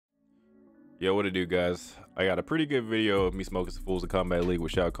Yo, what it do, guys? I got a pretty good video of me smoking some Fools of Combat League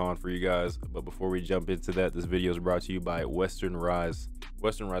with Shao Kahn for you guys. But before we jump into that, this video is brought to you by Western Rise.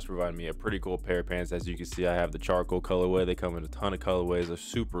 Western Rise provided me a pretty cool pair of pants. As you can see, I have the charcoal colorway. They come in a ton of colorways. They're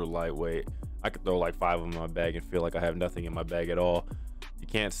super lightweight. I could throw like 5 of them in my bag and feel like I have nothing in my bag at all. You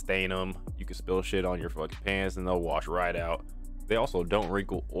can't stain them. You can spill shit on your fucking pants and they'll wash right out. They also don't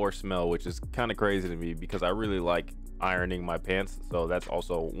wrinkle or smell, which is kind of crazy to me because I really like ironing my pants. So that's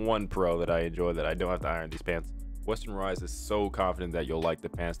also one pro that I enjoy, that I don't have to iron these pants. Western Rise is so confident that you'll like the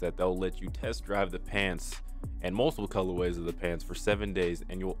pants that they'll let you test drive the pants and multiple colorways of the pants for 7 days,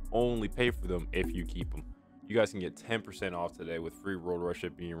 and you'll only pay for them if you keep them. You guys can get 10% off today with free worldwide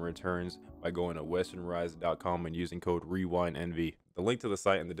shipping and returns by going to westernrise.com and using code RewindNV. The link to the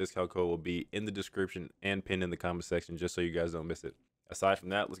site and the discount code will be in the description and pinned in the comment section, just so you guys don't miss it. Aside from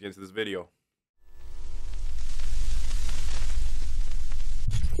that, let's get into this video.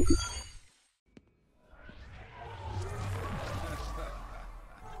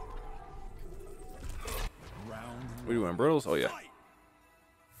 What are you doing, Brittles? Oh yeah.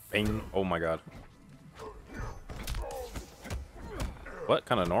 Bang. Oh my god. What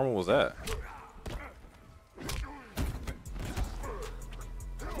kind of normal was that?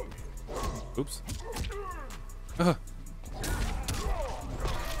 Oops. Let's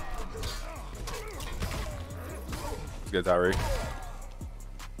get Tyree.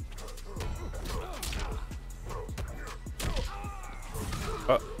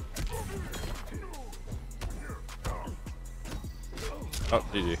 Oh,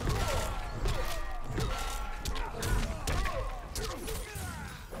 GG.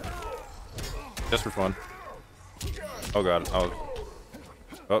 Just for fun. Oh god. Oh.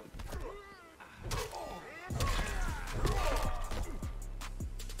 Oh.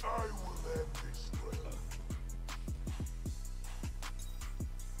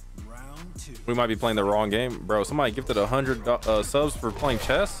 We might be playing the wrong game, bro. Somebody gifted 100 subs for playing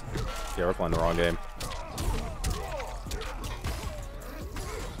chess. Yeah, we're playing the wrong game.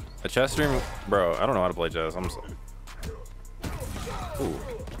 A chess stream, bro. I don't know how to play chess. I'm so... Ooh.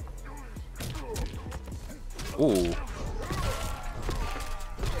 Ooh.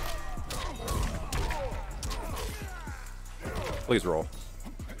 Please roll.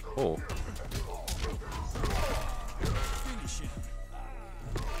 Oh.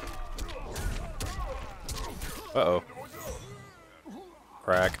 Uh-oh.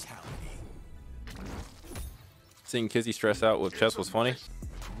 Crack. Seeing Kizzy stress out with chess was funny.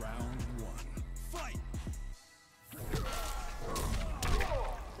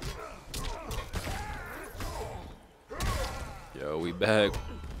 Yo, we back.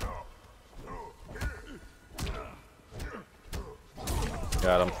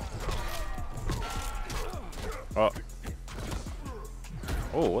 Got him. Oh.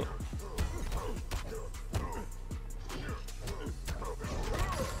 Oh, what?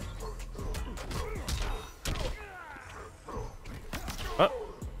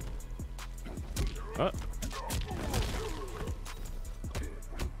 What?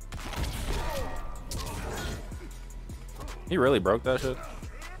 He really broke that shit.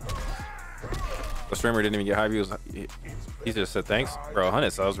 The streamer didn't even get high views. He just said thanks, bro.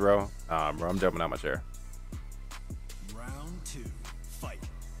 100 subs, bro. Bro, I'm jumping out my chair. Round 2, fight.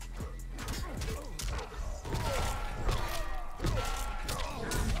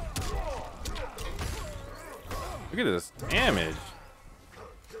 Look at this damage.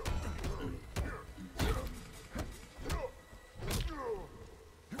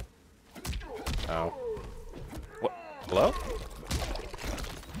 Oh. What? Hello?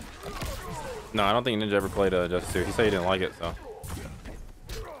 No, I don't think Ninja ever played Justice 2. He said he didn't like it, so.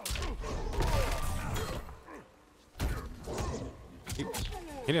 He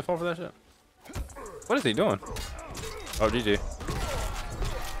didn't fall for that shit? What is he doing? Oh, GG.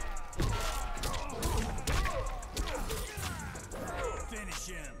 Finish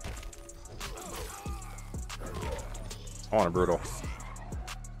him. I want a brutal.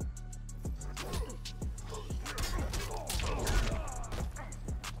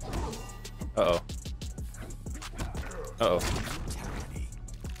 Uh-oh. Uh-oh.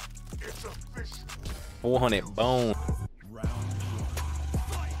 400 bone.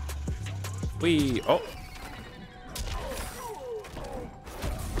 We oh.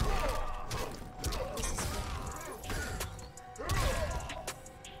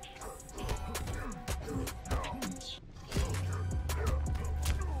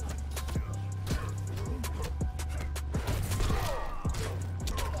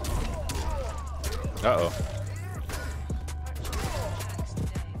 Uh-oh.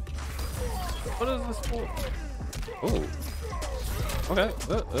 What is this for? Oh. Okay.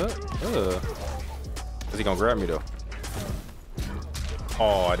 Is he gonna grab me though?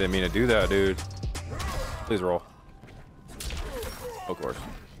 Oh, I didn't mean to do that, dude. Please roll. Of course.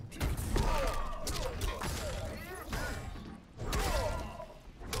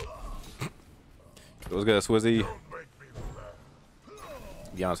 It was good, Swizzy. To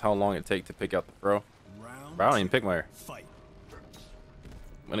be honest, how long it take to pick out the throw? Bro, I don't even pick my.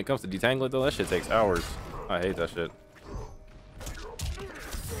 When it comes to detangling though, that shit takes hours. I hate that shit.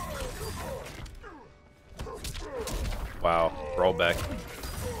 Wow, roll back.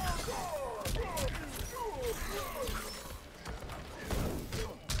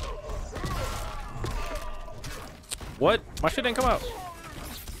 What? My shit didn't come out.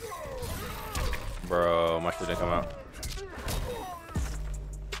 Bro, my shit didn't come out.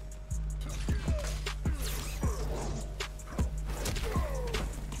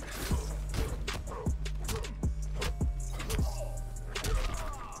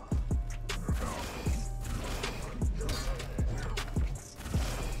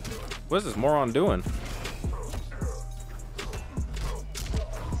 What is this moron doing?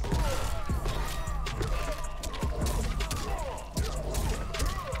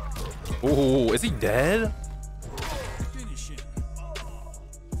 Ooh, is he dead?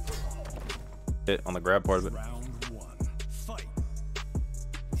 Hit on the grab part of it. Round 1. Fight.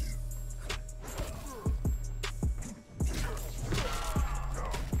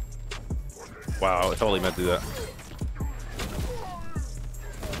 Wow, it totally meant to do that.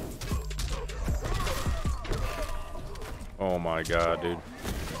 Oh my god, dude.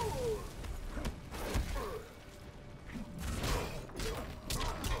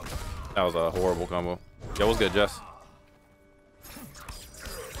 That was a horrible combo. Yo, what's good, Jess?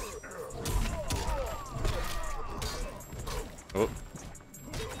 Oh.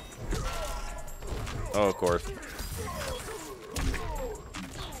 Oh, of course.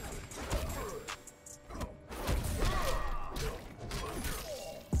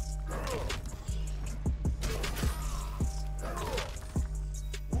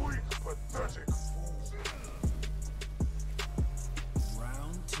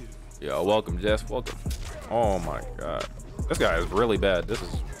 Yo, welcome, Jess. Welcome. Oh my god. This guy is really bad. This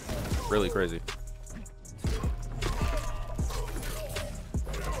is really crazy.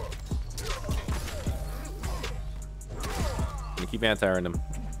 I'm gonna keep anti-airing him.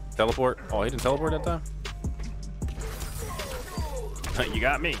 Teleport. Oh, he didn't teleport that time? You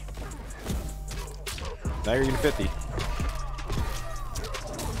got me. Now you're getting 50.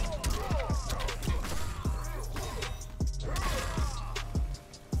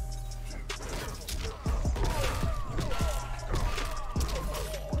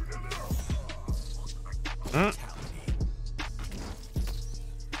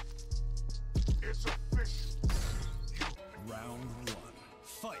 Round 1.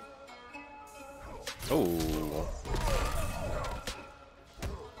 Fight. Oh.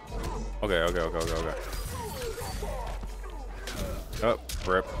 Okay. Oh,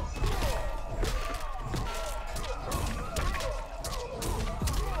 rip.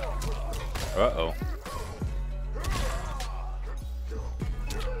 Uh-oh.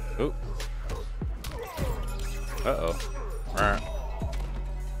 Oop. Uh-oh. Alright.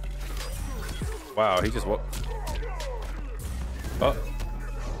 Wow, he just what? Oh.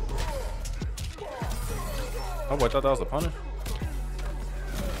 Oh, boy, I thought that was a punish.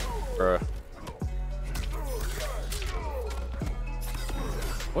 Bruh.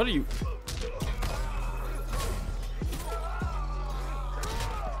 What are you?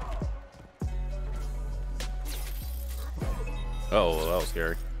 Oh, that was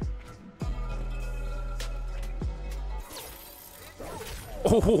scary.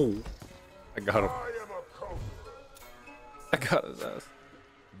 Oh, I got him. I got his ass.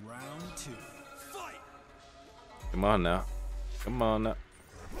 Round 2. Fight. Come on now. Come on now.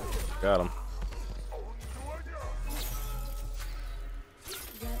 Got him.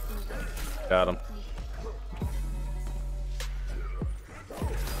 Got him.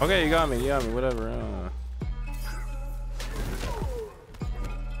 Okay, you got me. Whatever.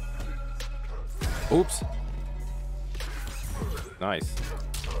 Oops. Nice.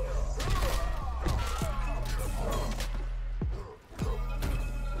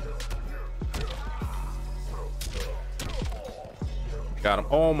 Got him.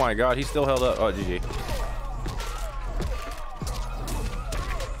 Oh my god, he's still held up. Oh, GG.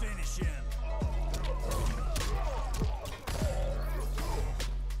 Finish him.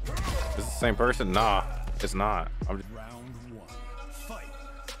 Is this the same person? Nah, it's not. I'm just... Round 1. Fight.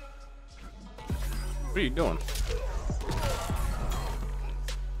 What are you doing?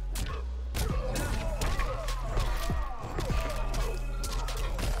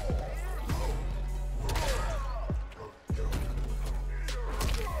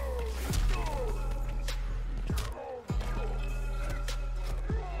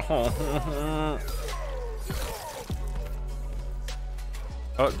 Oh,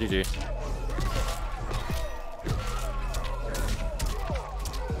 GG.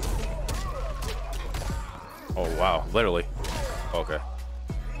 Oh, wow. Literally. Okay.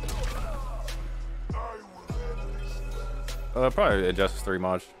 Probably adjust 3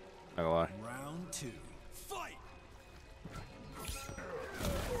 much. Not gonna lie. Round 2. Fight.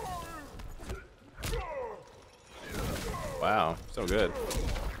 Wow. So good.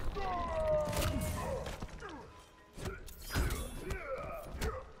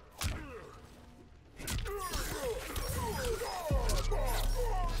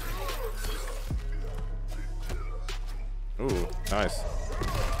 Ooh, nice.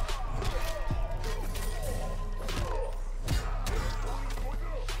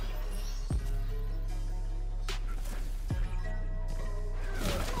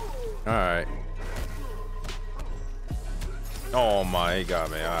 All right. Oh my, he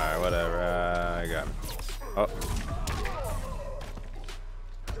got me. All right, whatever. I got him. Oh.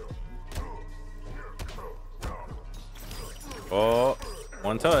 Oh,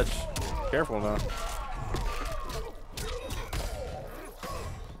 one touch. Careful now.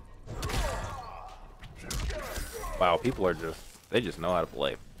 Wow, people are they just know how to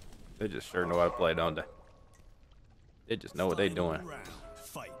play. They just sure know how to play, don't they? They just know what they're doing.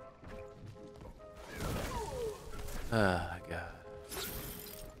 Fight. Ah, God.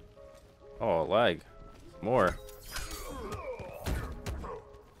 Oh, lag. More.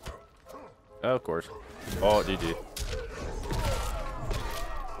 Oh, of course. Oh, GG.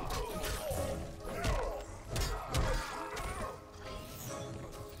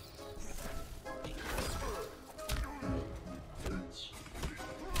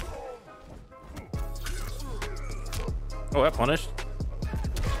 Oh, that punished.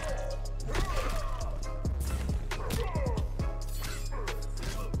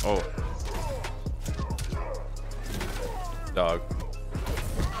 Oh. Dog.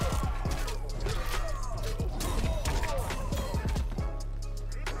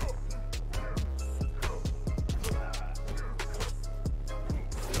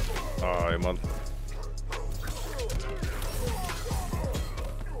 Oh, you month.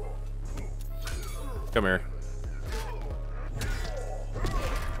 Come here.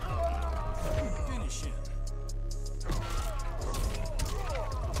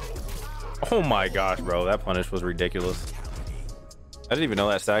 Oh my gosh, bro, that punish was ridiculous. I didn't even know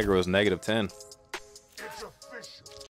that stagger was -10.